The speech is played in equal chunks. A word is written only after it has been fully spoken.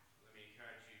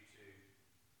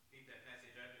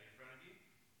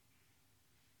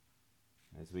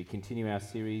as we continue our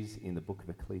series in the book of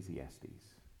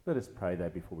Ecclesiastes. Let us pray, though,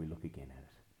 before we look again at it.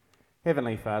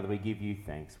 Heavenly Father, we give you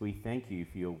thanks. We thank you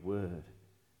for your word.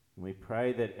 And we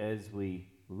pray that as we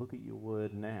look at your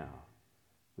word now,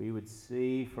 we would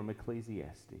see from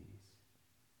Ecclesiastes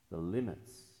the limits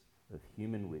of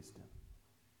human wisdom.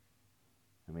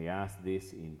 And we ask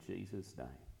this in Jesus' name.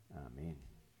 Amen.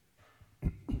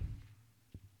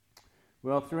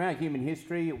 Well, throughout human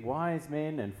history, wise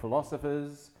men and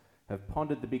philosophers have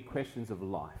pondered the big questions of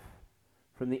life.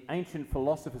 From the ancient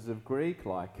philosophers of Greek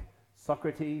like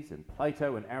Socrates and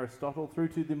Plato and Aristotle through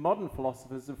to the modern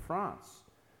philosophers of France,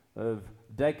 of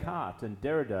Descartes and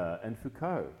Derrida and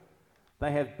Foucault.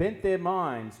 They have bent their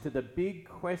minds to the big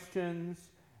questions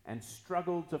and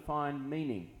struggled to find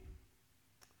meaning.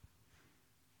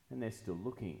 And they're still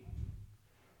looking.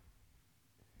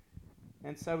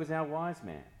 And so is our wise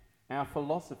man, our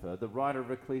philosopher, the writer of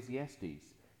Ecclesiastes.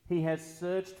 He has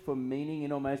searched for meaning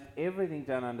in almost everything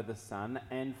done under the sun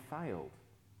and failed.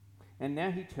 And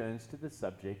now he turns to the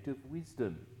subject of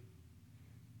wisdom.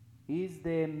 Is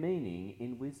there meaning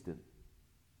in wisdom?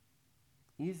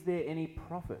 Is there any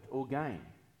profit or gain?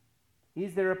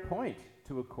 Is there a point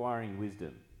to acquiring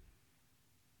wisdom?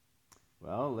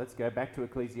 Well, let's go back to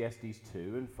Ecclesiastes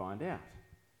 2 and find out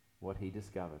what he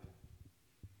discovered.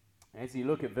 As you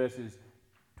look at verses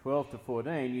 12 to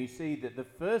 14, you see that the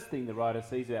first thing the writer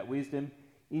sees about wisdom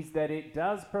is that it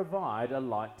does provide a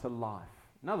light to life.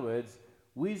 In other words,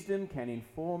 wisdom can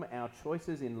inform our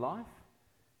choices in life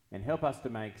and help us to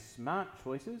make smart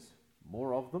choices,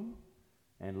 more of them,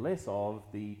 and less of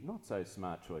the not so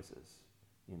smart choices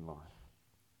in life.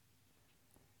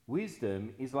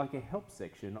 Wisdom is like a help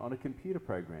section on a computer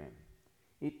program.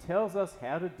 It tells us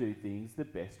how to do things the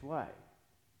best way,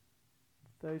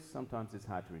 though sometimes it's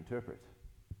hard to interpret.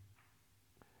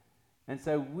 And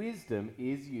so wisdom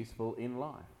is useful in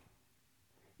life.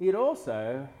 It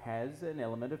also has an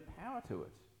element of power to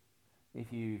it.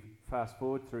 If you fast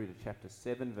forward through to chapter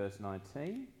 7, verse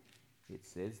 19, it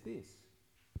says this.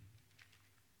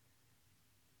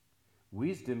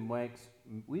 Wisdom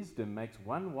makes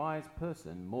one wise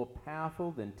person more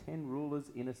powerful than 10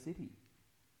 rulers in a city.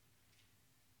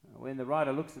 When the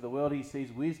writer looks at the world, he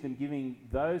sees wisdom giving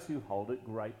those who hold it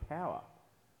great power.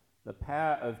 The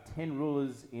power of 10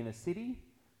 rulers in a city,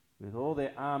 with all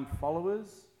their armed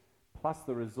followers, plus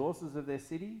the resources of their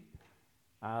city,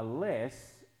 are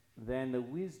less than the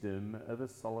wisdom of a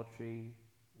solitary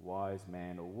wise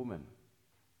man or woman.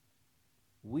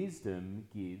 Wisdom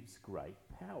gives great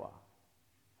power.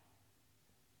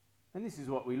 And this is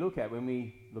what we look at when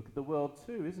we look at the world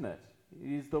too, isn't it?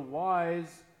 It is the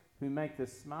wise who make the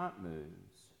smart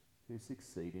moves who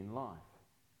succeed in life.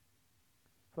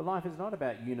 For life is not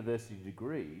about university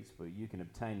degrees, for you can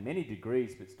obtain many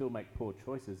degrees but still make poor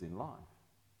choices in life.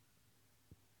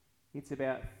 It's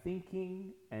about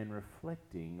thinking and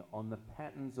reflecting on the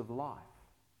patterns of life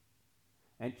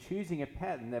and choosing a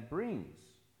pattern that brings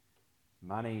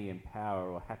money and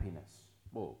power or happiness,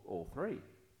 or all three.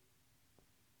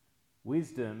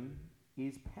 Wisdom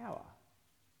is power,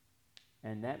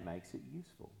 and that makes it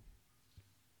useful.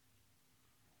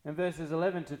 And verses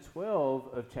 11 to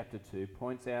 12 of chapter 2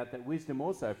 points out that wisdom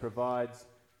also provides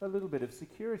a little bit of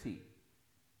security.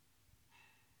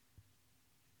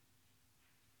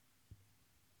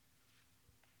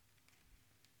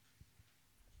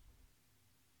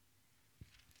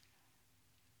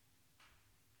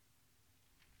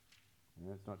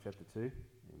 No, it's not chapter 2. It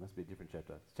must be a different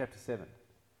chapter. It's chapter 7.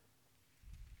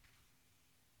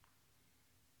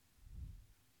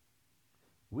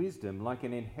 Wisdom, like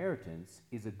an inheritance,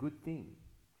 is a good thing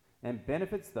and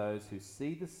benefits those who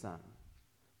see the sun.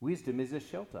 Wisdom is a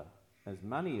shelter, as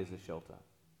money is a shelter.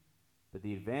 But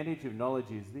the advantage of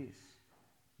knowledge is this: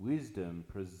 wisdom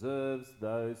preserves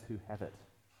those who have it.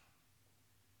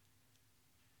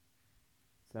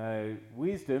 So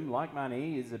wisdom, like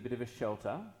money, is a bit of a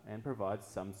shelter and provides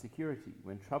some security.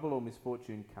 When trouble or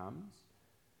misfortune comes,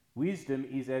 wisdom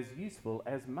is as useful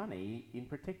as money in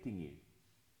protecting you.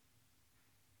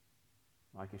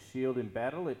 Like a shield in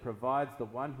battle, it provides the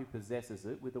one who possesses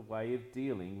it with a way of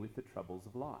dealing with the troubles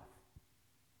of life.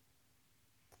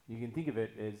 You can think of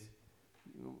it as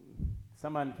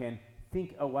someone can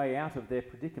think a way out of their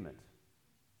predicament.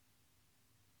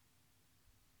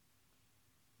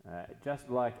 Just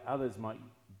like others might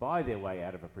buy their way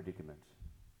out of a predicament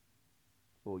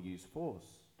or use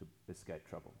force to escape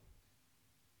trouble.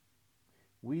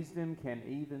 Wisdom can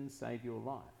even save your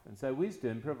life. And so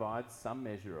wisdom provides some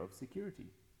measure of security.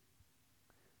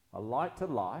 A light to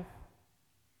life,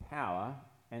 power,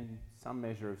 and some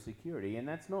measure of security. And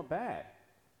that's not bad.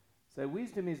 So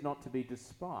wisdom is not to be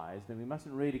despised, and we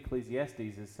mustn't read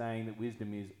Ecclesiastes as saying that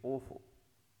wisdom is awful.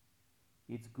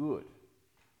 It's good.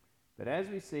 But as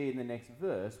we see in the next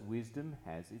verse, wisdom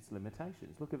has its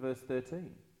limitations. Look at verse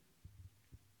 13.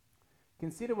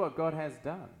 Consider what God has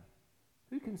done.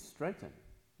 Who can straighten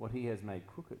what he has made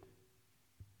crooked?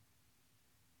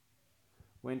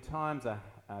 When times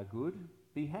are good,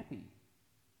 be happy.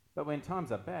 But when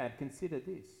times are bad, consider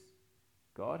this.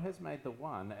 God has made the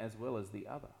one as well as the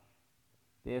other.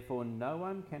 Therefore, no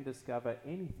one can discover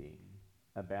anything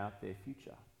about their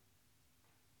future.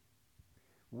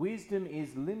 Wisdom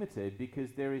is limited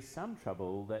because there is some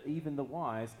trouble that even the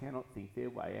wise cannot think their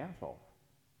way out of.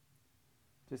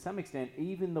 To some extent,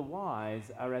 even the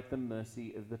wise are at the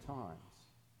mercy of the times.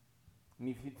 And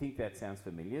if you think that sounds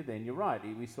familiar, then you're right.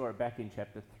 We saw it back in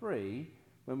chapter 3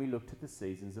 when we looked at the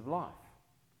seasons of life.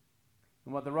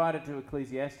 And what the writer to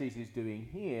Ecclesiastes is doing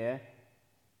here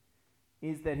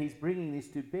is that he's bringing this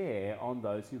to bear on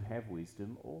those who have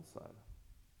wisdom also.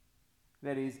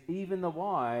 That is, even the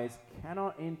wise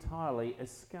cannot entirely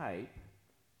escape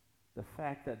the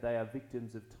fact that they are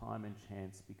victims of time and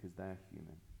chance because they are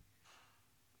human.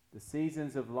 The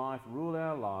seasons of life rule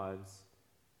our lives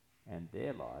and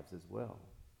their lives as well.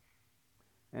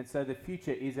 And so the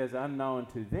future is as unknown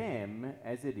to them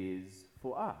as it is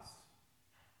for us.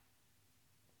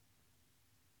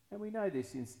 And we know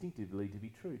this instinctively to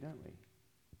be true, don't we?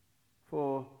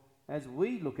 For as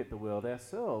we look at the world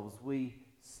ourselves, we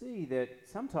see that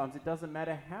sometimes it doesn't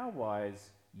matter how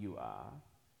wise you are,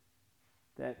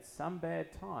 that some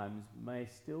bad times may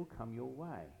still come your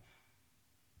way.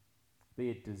 Be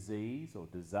it disease or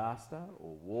disaster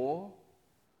or war,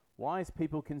 wise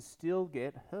people can still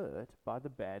get hurt by the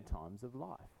bad times of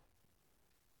life.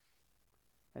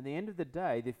 At the end of the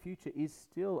day, the future is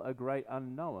still a great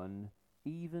unknown,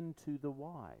 even to the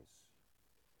wise.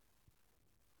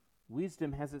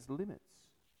 Wisdom has its limits,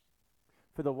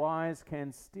 for the wise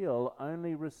can still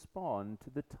only respond to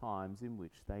the times in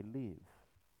which they live.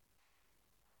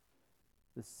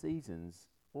 The seasons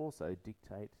also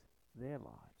dictate their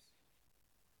lives.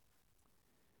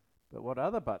 But what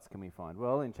other buts can we find?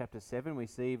 Well, in chapter 7 we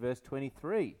see verse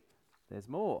 23. There's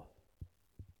more.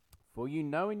 For you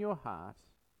know in your heart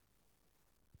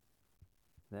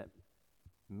that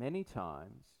many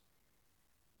times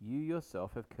you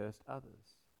yourself have cursed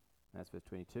others. That's verse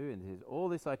 22. And it says, all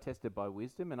this I tested by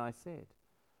wisdom, and I said,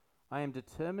 I am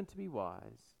determined to be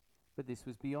wise, but this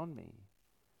was beyond me.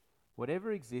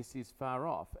 Whatever exists is far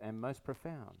off and most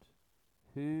profound.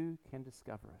 Who can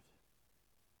discover it?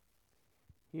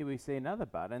 Here we see another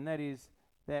but, and that is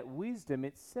that wisdom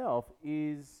itself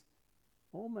is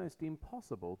almost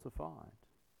impossible to find.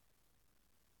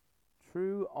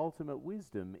 True ultimate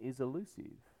wisdom is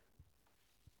elusive.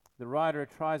 The writer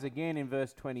tries again in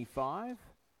verse 25,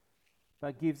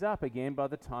 but gives up again by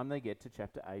the time they get to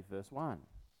chapter 8, verse 1.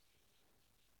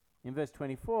 In verse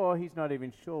 24, he's not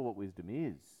even sure what wisdom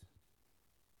is.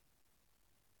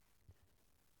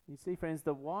 You see, friends,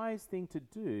 the wise thing to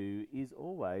do is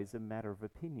always a matter of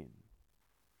opinion.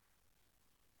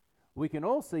 We can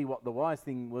all see what the wise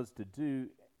thing was to do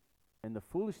and the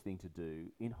foolish thing to do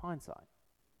in hindsight.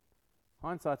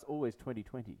 Hindsight's always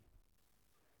 20/20.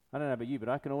 I don't know about you, but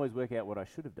I can always work out what I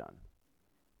should have done.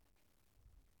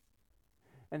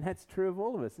 And that's true of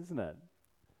all of us, isn't it?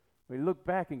 We look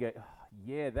back and go, oh,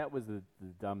 yeah, that was the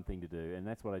dumb thing to do, and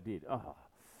that's what I did. Oh.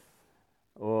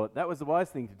 Or that was the wise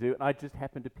thing to do, and I just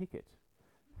happened to pick it.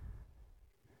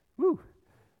 Woo!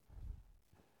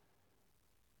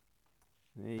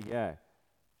 There you go.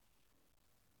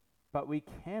 But we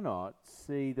cannot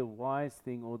see the wise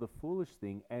thing or the foolish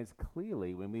thing as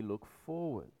clearly when we look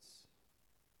forwards.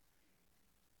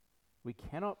 We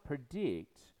cannot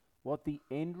predict what the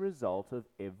end result of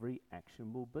every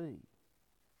action will be.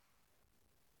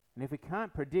 And if we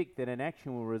can't predict that an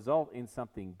action will result in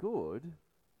something good,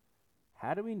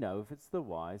 how do we know if it's the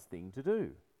wise thing to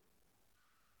do?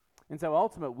 And so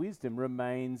ultimate wisdom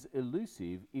remains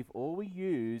elusive if all we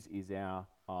use is our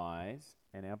eyes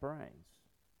and our brains.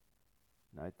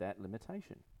 Note that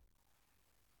limitation.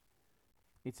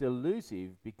 It's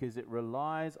elusive because it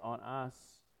relies on us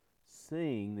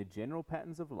seeing the general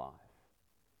patterns of life.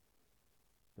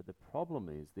 But the problem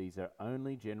is these are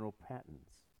only general patterns,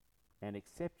 and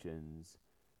exceptions,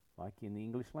 like in the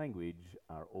English language,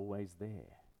 are always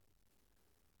there.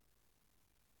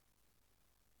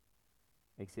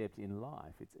 Except in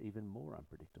life, it's even more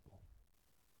unpredictable.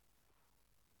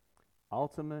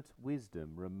 Ultimate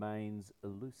wisdom remains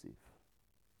elusive.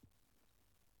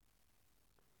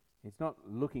 It's not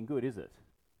looking good, is it?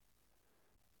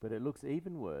 But it looks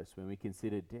even worse when we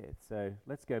consider death. So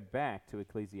let's go back to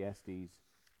Ecclesiastes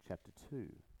chapter 2,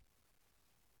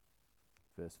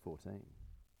 verse 14.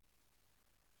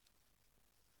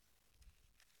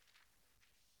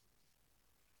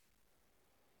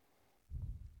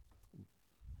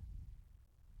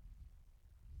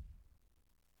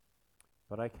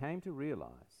 But I came to realize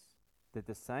that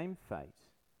the same fate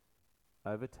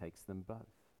overtakes them both.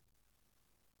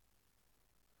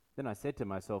 Then I said to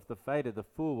myself, the fate of the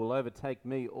fool will overtake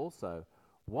me also.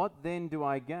 What then do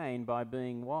I gain by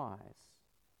being wise?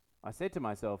 I said to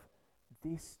myself,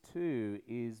 this too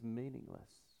is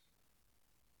meaningless.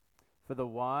 For the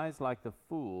wise, like the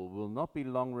fool, will not be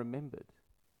long remembered.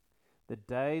 The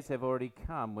days have already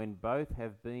come when both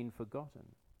have been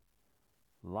forgotten.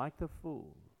 Like the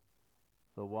fool,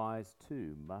 the wise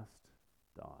too must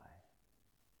die.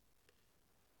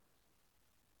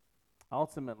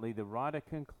 Ultimately, the writer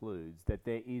concludes that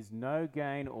there is no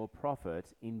gain or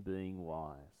profit in being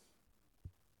wise.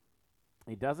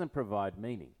 It doesn't provide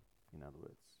meaning, in other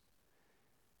words.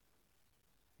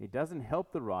 It doesn't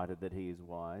help the writer that he is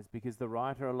wise, because the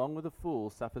writer, along with the fool,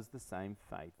 suffers the same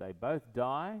fate. They both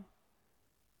die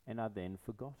and are then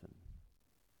forgotten.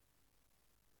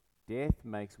 Death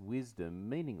makes wisdom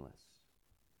meaningless.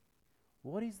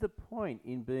 What is the point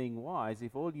in being wise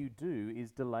if all you do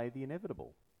is delay the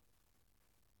inevitable?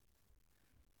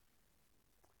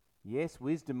 Yes,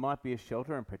 wisdom might be a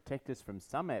shelter and protect us from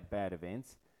some bad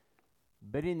events,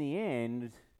 but in the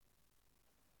end,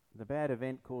 the bad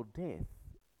event called death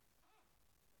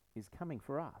is coming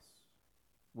for us,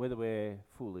 whether we're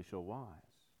foolish or wise.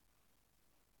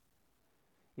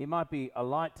 It might be a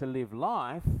light to live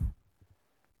life,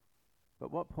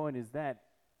 but what point is that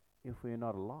if we're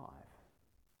not alive?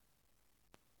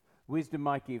 Wisdom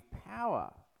might give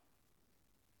power,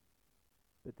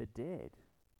 but the dead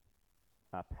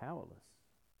are powerless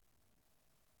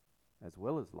as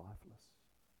well as lifeless.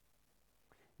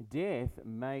 Death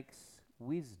makes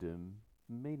wisdom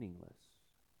meaningless.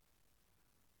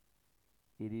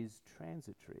 It is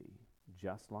transitory,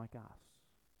 just like us.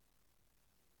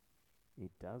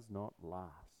 It does not last.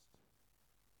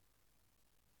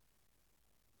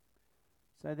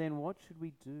 So then what should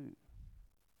we do?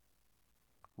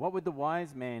 What would the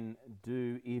wise man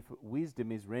do if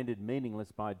wisdom is rendered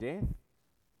meaningless by death?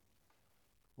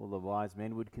 Well, the wise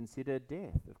man would consider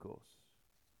death, of course.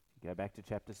 If you go back to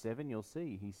chapter 7, you'll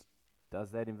see he does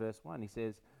that in verse 1. He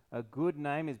says, a good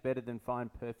name is better than fine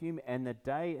perfume, and the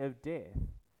day of death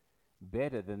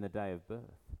better than the day of birth.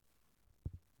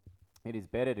 It is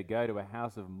better to go to a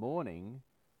house of mourning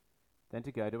than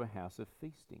to go to a house of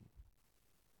feasting.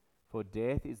 For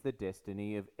death is the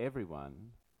destiny of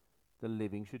everyone. The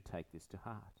living should take this to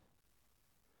heart.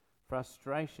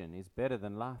 Frustration is better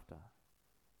than laughter,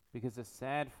 because a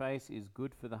sad face is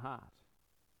good for the heart.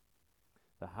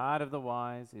 The heart of the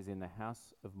wise is in the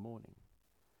house of mourning,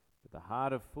 but the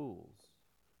heart of fools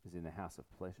is in the house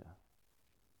of pleasure.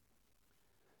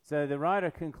 So the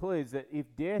writer concludes that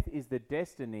if death is the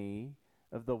destiny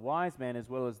of the wise man as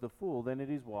well as the fool, then it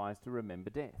is wise to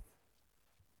remember death.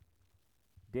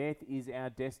 Death is our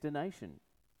destination,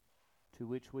 to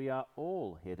which we are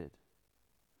all headed.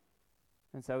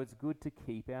 And so it's good to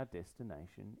keep our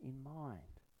destination in mind.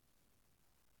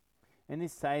 And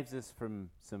this saves us from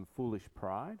some foolish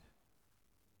pride,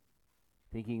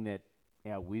 thinking that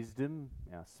our wisdom,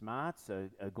 our smarts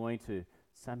are going to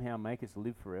somehow make us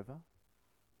live forever.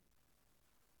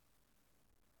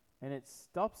 And it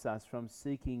stops us from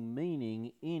seeking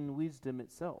meaning in wisdom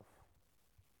itself.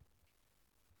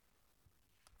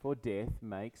 For death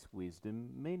makes wisdom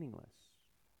meaningless.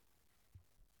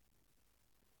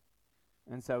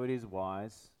 And so it is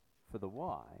wise for the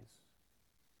wise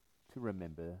to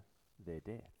remember their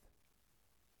death.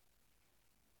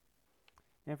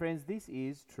 Now, friends, this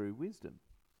is true wisdom.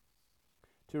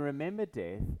 To remember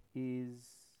death is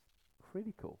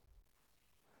critical.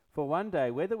 For one day,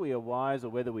 whether we are wise or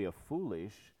whether we are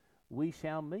foolish, we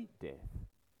shall meet death.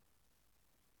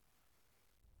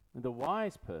 And the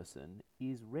wise person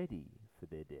is ready for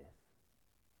their death.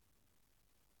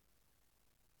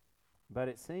 But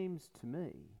it seems to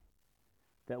me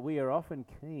that we are often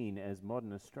keen as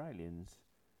modern Australians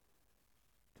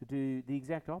to do the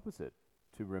exact opposite,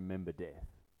 to remember death.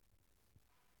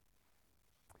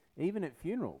 Even at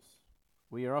funerals,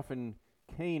 we are often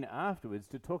keen afterwards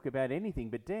to talk about anything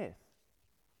but death.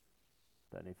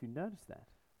 Don't know if you noticed that.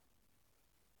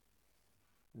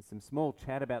 There's some small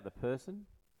chat about the person,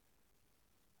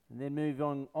 and then move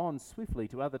on swiftly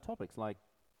to other topics like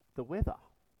the weather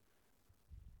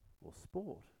or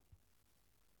sport.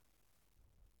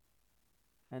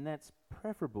 And that's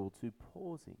preferable to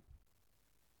pausing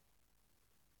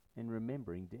and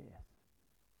remembering death.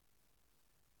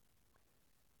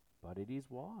 but it is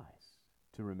wise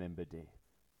to remember death.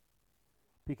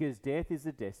 Because death is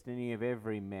the destiny of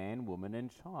every man, woman,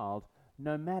 and child,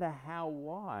 no matter how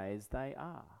wise they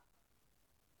are.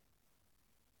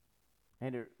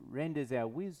 And it renders our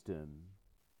wisdom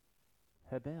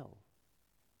hebel,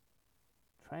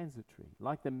 transitory,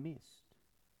 like the mist.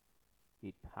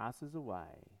 It passes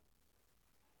away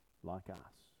like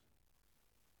us.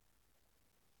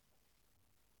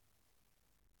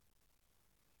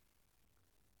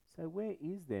 So where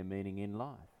is there meaning in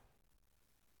life?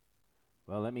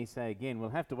 Well, let me say again, we'll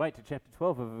have to wait to chapter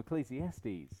 12 of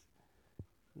Ecclesiastes.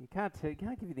 You can't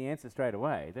give you the answer straight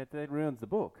away. That ruins the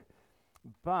book.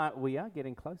 But we are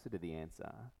getting closer to the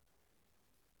answer,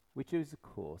 which is, of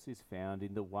course, is found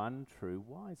in the one true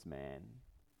wise man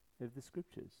of the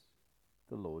Scriptures,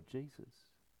 the Lord Jesus.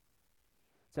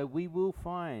 So we will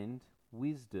find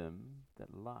wisdom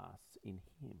that lasts in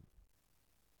him.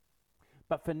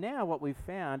 But for now, what we've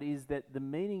found is that the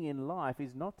meaning in life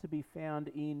is not to be found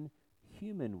in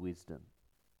human wisdom.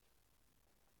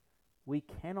 We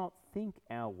cannot think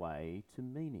our way to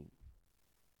meaning.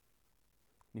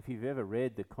 If you've ever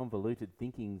read the convoluted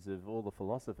thinkings of all the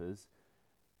philosophers,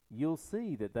 you'll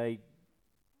see that they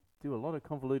do a lot of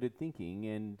convoluted thinking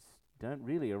and don't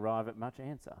really arrive at much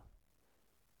answer.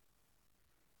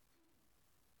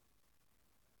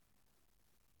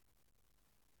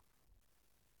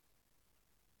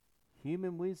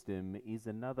 Human wisdom is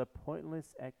another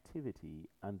pointless activity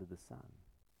under the sun.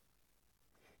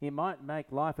 It might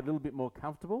make life a little bit more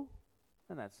comfortable,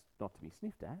 and that's not to be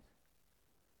sniffed at.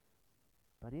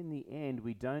 But in the end,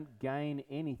 we don't gain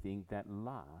anything that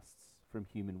lasts from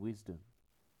human wisdom.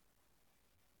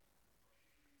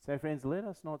 So friends, let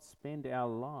us not spend our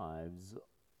lives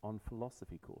on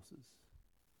philosophy courses,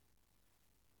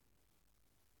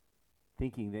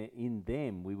 thinking that in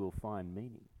them we will find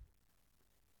meaning.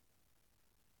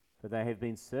 For they have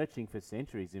been searching for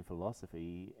centuries in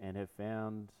philosophy and have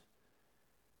found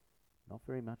not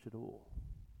very much at all.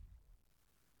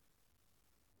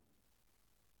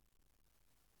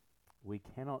 We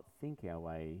cannot think our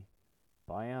way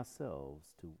by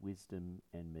ourselves to wisdom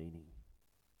and meaning.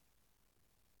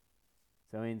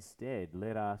 So instead,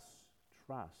 let us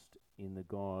trust in the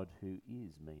God who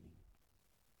is meaning.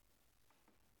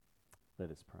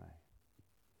 Let us pray.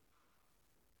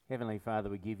 Heavenly Father,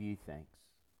 we give you thanks.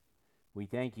 We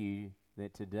thank you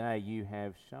that today you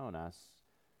have shown us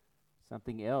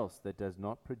something else that does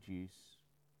not produce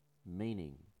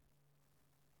meaning,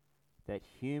 that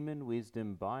human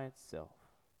wisdom by itself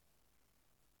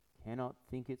cannot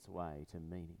think its way to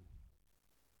meaning.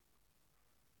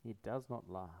 It does not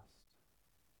last.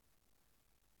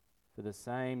 For the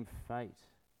same fate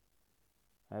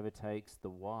overtakes the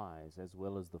wise as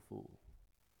well as the fool.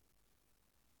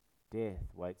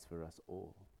 Death waits for us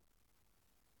all.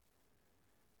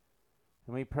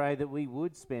 And we pray that we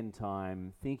would spend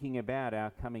time thinking about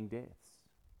our coming deaths,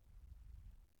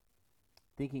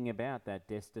 thinking about that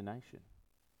destination,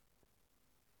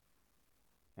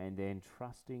 and then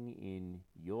trusting in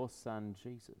your Son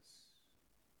Jesus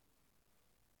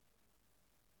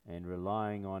and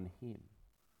relying on him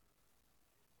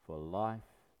for life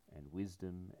and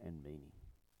wisdom and meaning.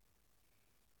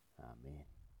 Amen.